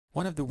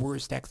One of the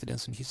worst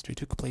accidents in history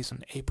took place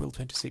on April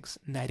 26,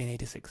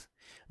 1986.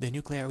 The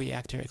nuclear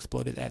reactor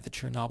exploded at the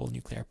Chernobyl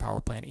nuclear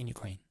power plant in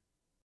Ukraine.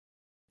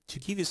 To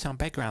give you some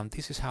background,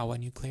 this is how a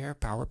nuclear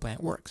power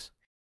plant works.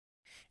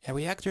 A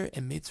reactor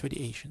emits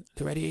radiation.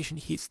 The radiation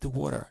heats the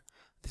water.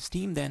 The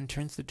steam then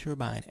turns the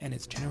turbine and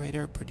its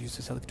generator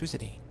produces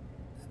electricity.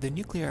 The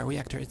nuclear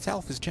reactor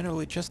itself is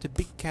generally just a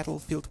big kettle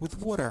filled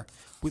with water,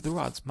 with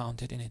rods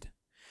mounted in it.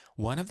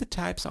 One of the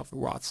types of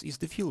rods is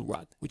the fuel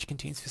rod, which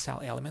contains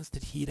fissile elements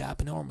that heat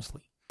up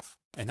enormously.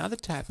 Another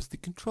type is the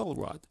control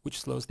rod, which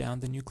slows down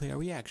the nuclear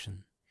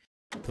reaction.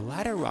 The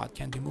latter rod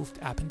can be moved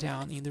up and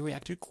down in the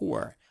reactor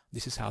core.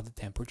 This is how the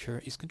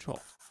temperature is controlled.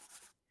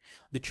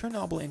 The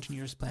Chernobyl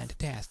engineers planned a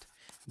test.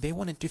 They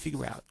wanted to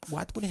figure out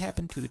what would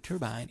happen to the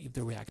turbine if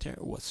the reactor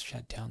was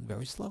shut down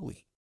very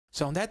slowly.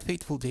 So on that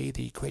fateful day,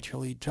 they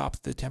gradually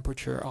dropped the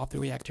temperature of the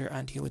reactor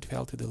until it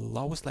fell to the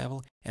lowest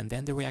level, and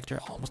then the reactor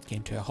almost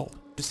came to a halt.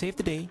 To save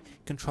the day,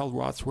 control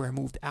rods were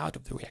moved out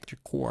of the reactor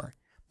core.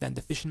 Then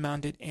the fission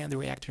mounted and the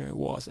reactor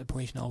was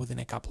operational within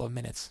a couple of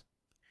minutes.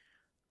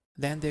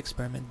 Then the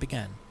experiment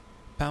began.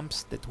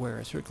 Pumps that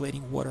were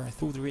circulating water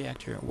through the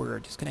reactor were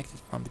disconnected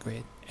from the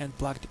grid and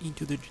plugged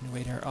into the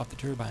generator of the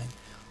turbine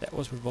that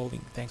was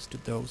revolving thanks to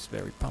those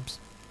very pumps.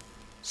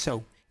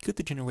 So, could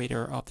the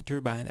generator of the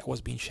turbine that was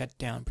being shut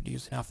down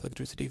produce enough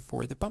electricity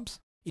for the pumps?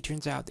 It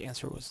turns out the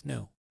answer was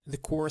no. The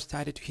core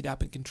started to heat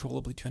up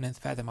uncontrollably to an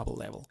unfathomable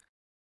level.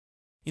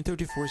 In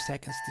 34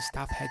 seconds, the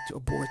staff had to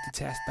abort the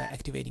test by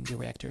activating the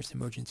reactor's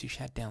emergency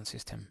shutdown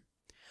system.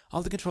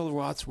 All the control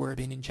rods were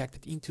being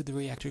injected into the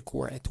reactor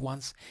core at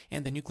once,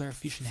 and the nuclear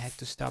fission had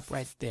to stop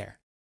right there.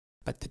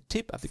 But the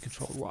tip of the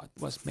control rod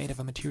was made of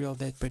a material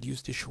that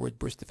produced a short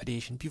burst of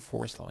radiation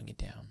before slowing it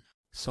down.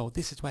 So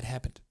this is what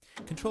happened.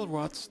 Control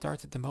rods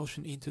started the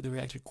motion into the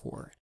reactor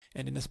core,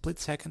 and in a split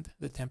second,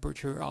 the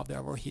temperature of the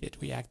overheated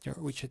reactor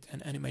reached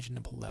an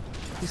unimaginable level.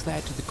 This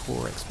led to the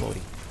core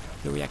exploding.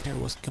 The reactor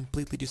was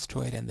completely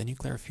destroyed and the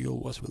nuclear fuel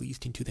was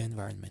released into the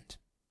environment.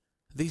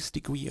 This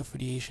degree of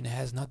radiation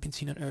has not been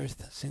seen on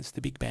Earth since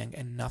the Big Bang,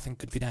 and nothing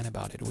could be done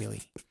about it,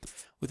 really.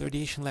 With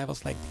radiation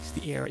levels like this,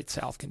 the air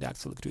itself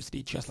conducts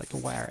electricity just like a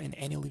wire, and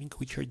any living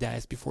creature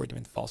dies before it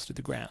even falls to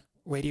the ground.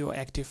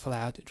 Radioactive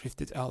fallout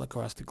drifted all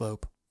across the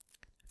globe.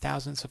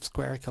 Thousands of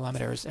square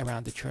kilometers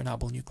around the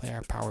Chernobyl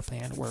nuclear power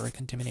plant were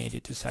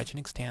contaminated to such an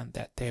extent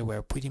that they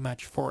were pretty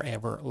much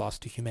forever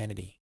lost to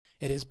humanity.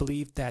 It is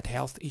believed that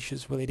health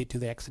issues related to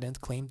the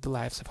accident claimed the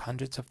lives of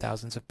hundreds of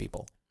thousands of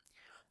people.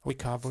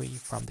 Recovery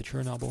from the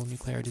Chernobyl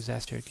nuclear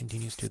disaster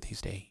continues to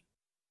this day.